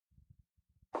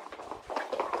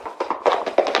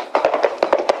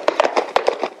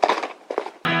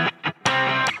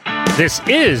This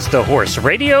is the Horse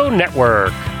Radio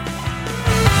Network.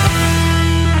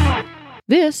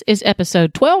 This is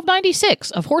episode 1296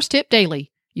 of Horse Tip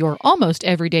Daily, your almost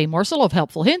everyday morsel of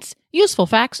helpful hints, useful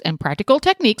facts, and practical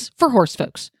techniques for horse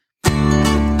folks.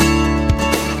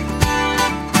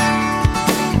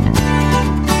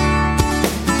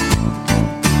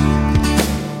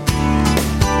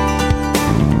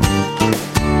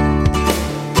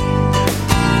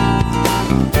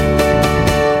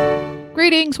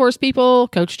 Greetings, horse people.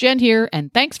 Coach Jen here,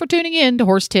 and thanks for tuning in to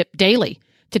Horse Tip Daily.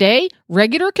 Today,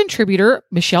 regular contributor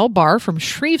Michelle Barr from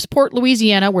Shreveport,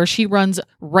 Louisiana, where she runs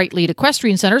Right Lead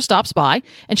Equestrian Center, stops by,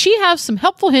 and she has some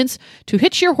helpful hints to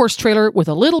hitch your horse trailer with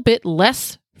a little bit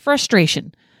less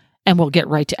frustration. And we'll get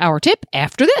right to our tip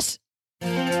after this.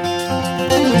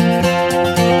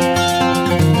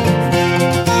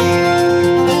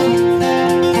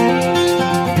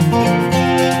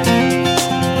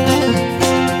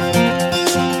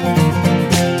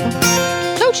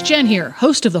 Jen here,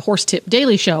 host of the Horse Tip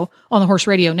Daily Show on the Horse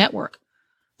Radio Network.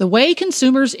 The way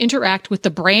consumers interact with the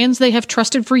brands they have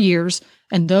trusted for years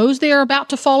and those they are about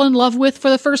to fall in love with for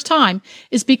the first time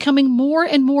is becoming more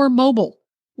and more mobile,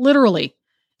 literally,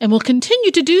 and will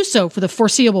continue to do so for the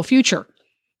foreseeable future.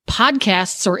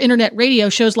 Podcasts or internet radio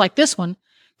shows like this one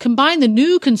combine the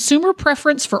new consumer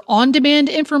preference for on-demand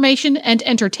information and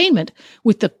entertainment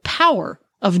with the power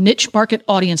of niche market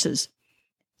audiences.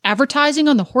 Advertising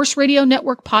on the Horse Radio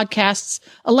Network podcasts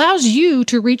allows you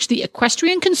to reach the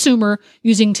equestrian consumer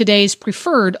using today's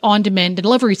preferred on-demand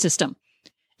delivery system.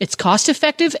 It's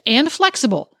cost-effective and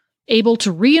flexible, able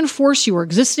to reinforce your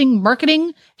existing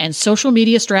marketing and social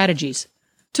media strategies.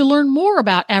 To learn more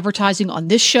about advertising on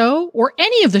this show or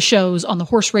any of the shows on the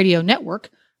Horse Radio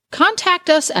Network, contact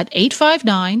us at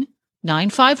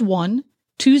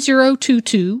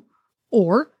 859-951-2022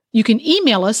 or you can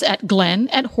email us at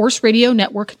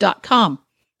glenn@horseradionetwork.com.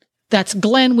 That's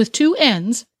Glenn with 2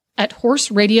 N's at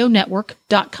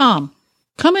horseradionetwork.com.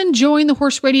 Come and join the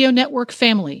Horse Radio Network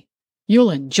family.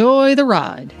 You'll enjoy the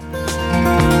ride.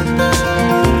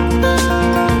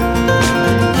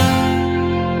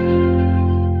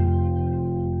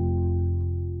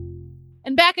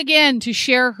 And back again to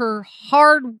share her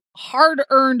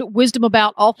hard-earned wisdom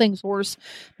about all things horse,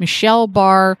 Michelle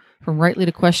Barr from Right Lead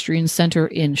Equestrian Center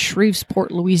in Shreveport,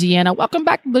 Louisiana. Welcome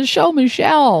back to the show,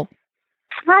 Michelle.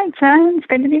 Hi, Jen. It's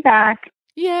good to be back.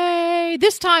 Yay.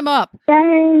 This time up,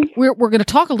 Yay. we're going to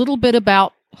talk a little bit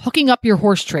about hooking up your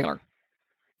horse trailer.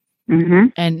 Mm-hmm.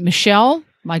 And Michelle,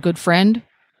 my good friend,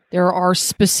 there are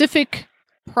specific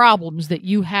problems that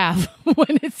you have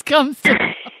when it comes to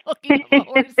hooking up a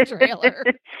horse trailer.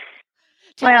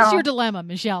 Tell us your dilemma,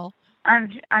 Michelle.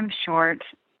 I'm short.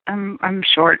 I'm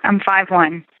short. I'm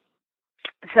 5'1".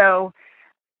 So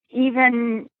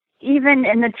even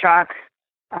in the truck,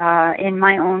 in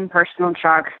my own personal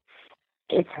truck,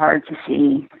 it's hard to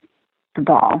see the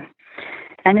ball.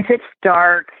 And if it's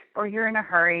dark or you're in a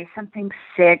hurry, something's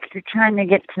sick, you're trying to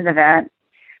get to the vet,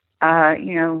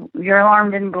 your alarm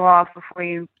didn't go off before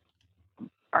you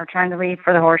are trying to leave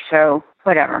for the horse show,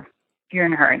 whatever, you're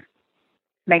in a hurry.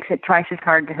 Makes it twice as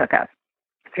hard to hook up.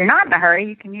 If you're not in a hurry,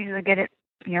 you can usually get it,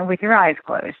 with your eyes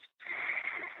closed.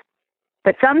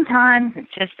 But sometimes it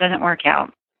just doesn't work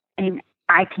out. And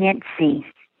I can't see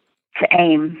to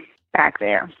aim back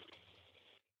there.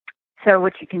 So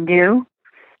what you can do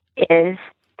is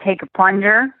take a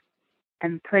plunger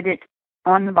and put it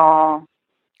on the ball,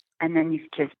 and then you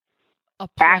just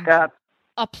back up.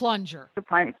 A plunger.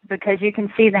 Because you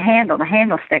can see the handle. The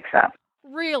handle sticks up.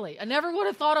 Really? I never would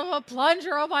have thought of a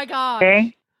plunger. Oh, my God.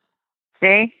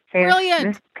 See?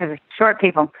 Brilliant. Because it's short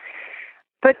people.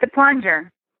 Put the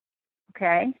plunger.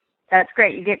 Okay? That's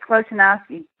great. You get close enough.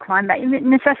 You climb back. It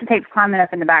necessitates climbing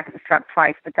up in the back of the truck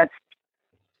twice, but that's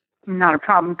not a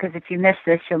problem because if you miss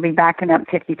this, you'll be backing up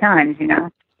 50 times,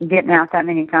 getting out that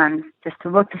many times just to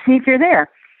look to see if you're there.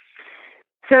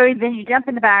 So then you jump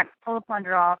in the back, pull the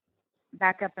plunger off,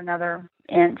 back up another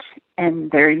inch,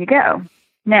 and there you go.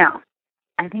 Now,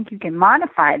 I think you can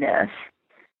modify this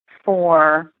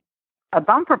for a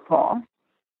bumper pull.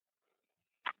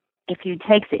 If you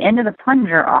take the end of the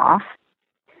plunger off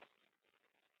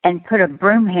and put a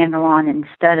broom handle on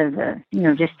instead of the,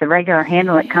 just the regular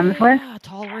handle it comes with,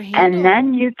 taller handle. And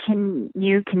then you can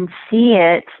see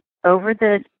it over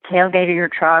the tailgate of your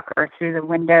truck or through the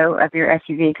window of your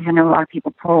SUV, because I know a lot of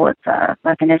people pull with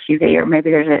like an SUV, or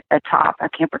maybe there's a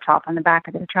camper top on the back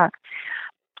of the truck.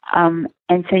 And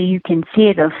so you can see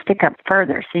it'll stick up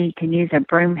further, so you can use a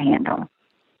broom handle.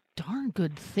 Darn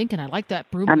good thinking. I like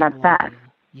that broom How handle. about that?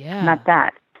 Yeah. How about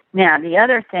that? Now, the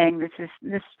other thing, this is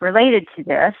related to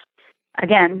this,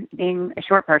 again, being a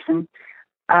short person,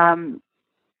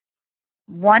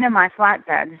 one of my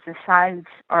flatbeds, the sides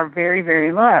are very,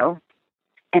 very low,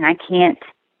 and I can't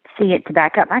see it to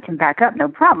back up. I can back up, no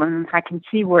problem, if I can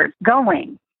see where it's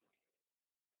going.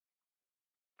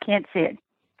 Can't see it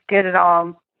good at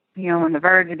all, on the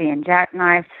verge of being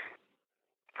jackknifed.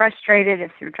 Frustrated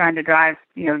if you're trying to drive,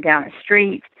 down a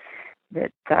street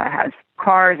that has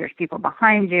cars, there's people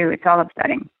behind you. It's all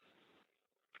upsetting.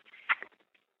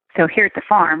 So here at the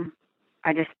farm,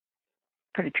 I just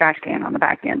put a trash can on the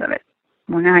back end of it.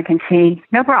 Well, now I can see,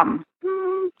 no problem.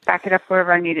 Back it up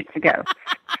wherever I need it to go.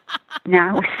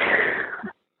 Now,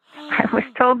 I was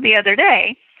told the other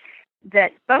day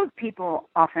that boat people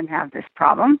often have this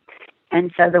problem.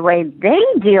 And so the way they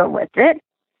deal with it,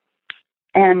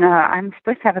 and I'm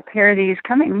supposed to have a pair of these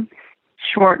coming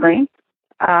shortly,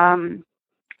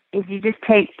 is you just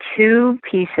take 2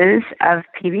 pieces of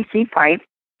PVC pipe,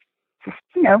 just,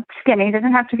 skinny,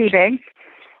 doesn't have to be big,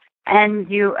 and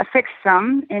you affix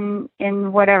them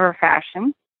in whatever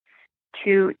fashion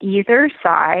to either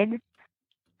side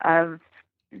of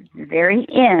the very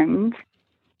end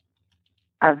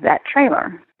of that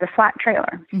trailer, the flat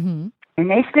trailer. Mm-hmm. And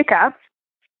they stick up,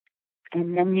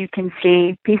 and then you can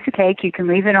see piece of cake. You can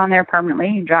leave it on there permanently.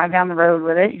 You drive down the road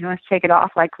with it. You don't have to take it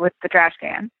off like with the trash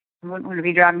can. You wouldn't want to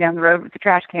be driving down the road with the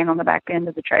trash can on the back end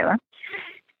of the trailer.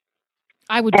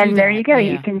 I would do and there that. You go.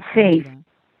 Yeah, you can see.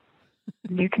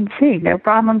 You can see. No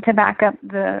problem to back up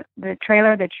the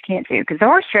trailer that you can't see. Because the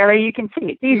horse trailer, you can see.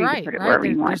 It's easy to put it wherever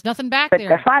you want. There's nothing back but there.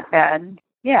 But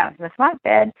the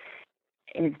flatbed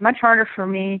is much harder for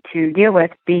me to deal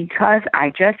with because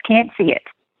I just can't see it.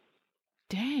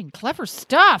 Dang, clever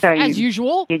stuff, so as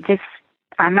usual.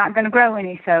 I'm not going to grow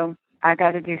any, so I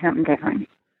got to do something different.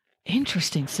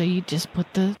 Interesting. So you just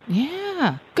put good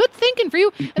thinking for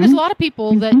you. Mm-hmm. And there's a lot of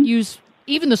people that use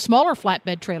even the smaller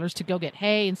flatbed trailers to go get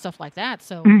hay and stuff like that.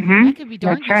 So that could be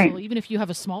darn useful, even if you have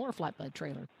a smaller flatbed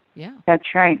trailer. Yeah.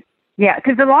 That's right. Yeah,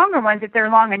 because the longer ones, if they're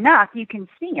long enough, you can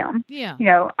see them. Yeah.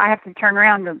 I have to turn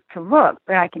around to look,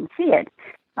 but I can see it.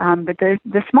 But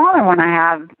the smaller one I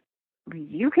have,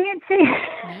 you can't see it.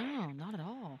 No, not at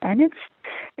all. And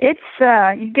it's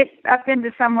you get up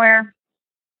into somewhere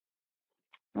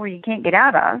where you can't get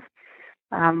out of,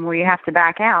 where you have to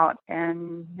back out,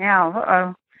 and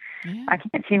now, I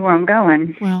can't see where I'm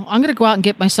going. Well, I'm going to go out and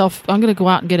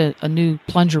get a new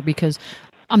plunger because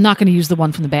I'm not going to use the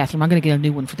one from the bathroom. I'm going to get a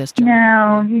new one for this job.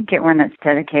 No, you get one that's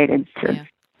dedicated to. Yeah,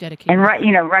 dedicated. And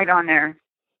right on their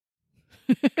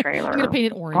trailer. I'm going to paint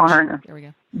it orange. Barn. There we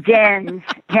go. Dens.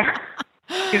 Yeah.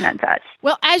 Do not touch.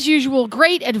 Well, as usual,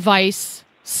 great advice.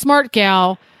 Smart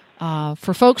gal.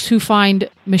 For folks who find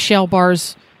Michelle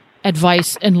Barr's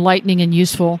advice enlightening and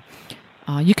useful,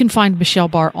 you can find Michelle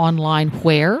Barr online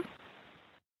where?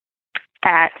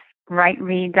 At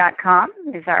rightread.com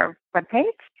is our webpage.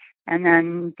 And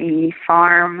then the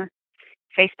farm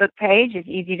Facebook page is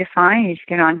easy to find. You just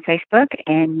get on Facebook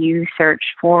and you search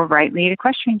for Right Lead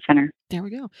Equestrian Center. There we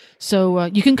go. So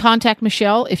you can contact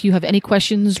Michelle if you have any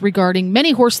questions regarding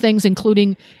many horse things,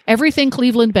 including everything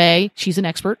Cleveland Bay. She's an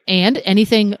expert. And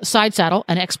anything side saddle,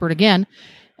 an expert again.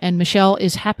 And Michelle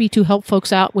is happy to help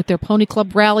folks out with their pony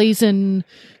club rallies and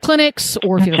clinics,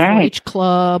 or if you have a 4-H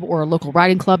club or a local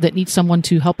riding club that needs someone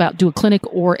to help out do a clinic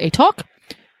or a talk,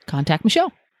 contact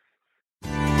Michelle.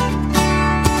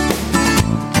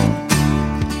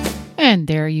 And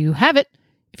there you have it.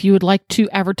 If you would like to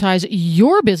advertise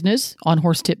your business on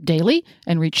Horse Tip Daily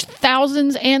and reach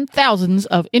thousands and thousands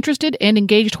of interested and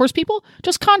engaged horse people,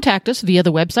 just contact us via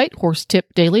the website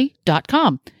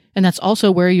horsetipdaily.com. And that's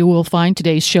also where you will find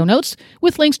today's show notes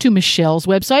with links to Michelle's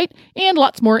website and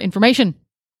lots more information.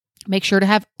 Make sure to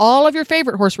have all of your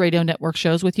favorite Horse Radio Network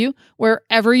shows with you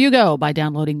wherever you go by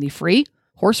downloading the free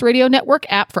Horse Radio Network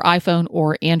app for iPhone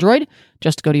or Android.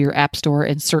 Just go to your app store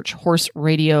and search Horse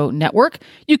Radio Network.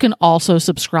 You can also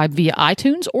subscribe via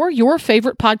iTunes or your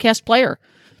favorite podcast player.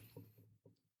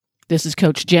 This is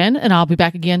Coach Jen, and I'll be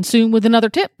back again soon with another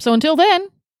tip. So until then,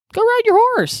 go ride your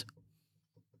horse.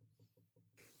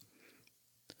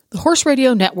 The Horse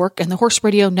Radio Network and the Horse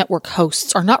Radio Network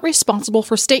hosts are not responsible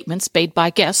for statements made by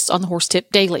guests on the Horse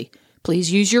Tip Daily. Please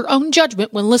use your own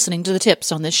judgment when listening to the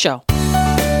tips on this show.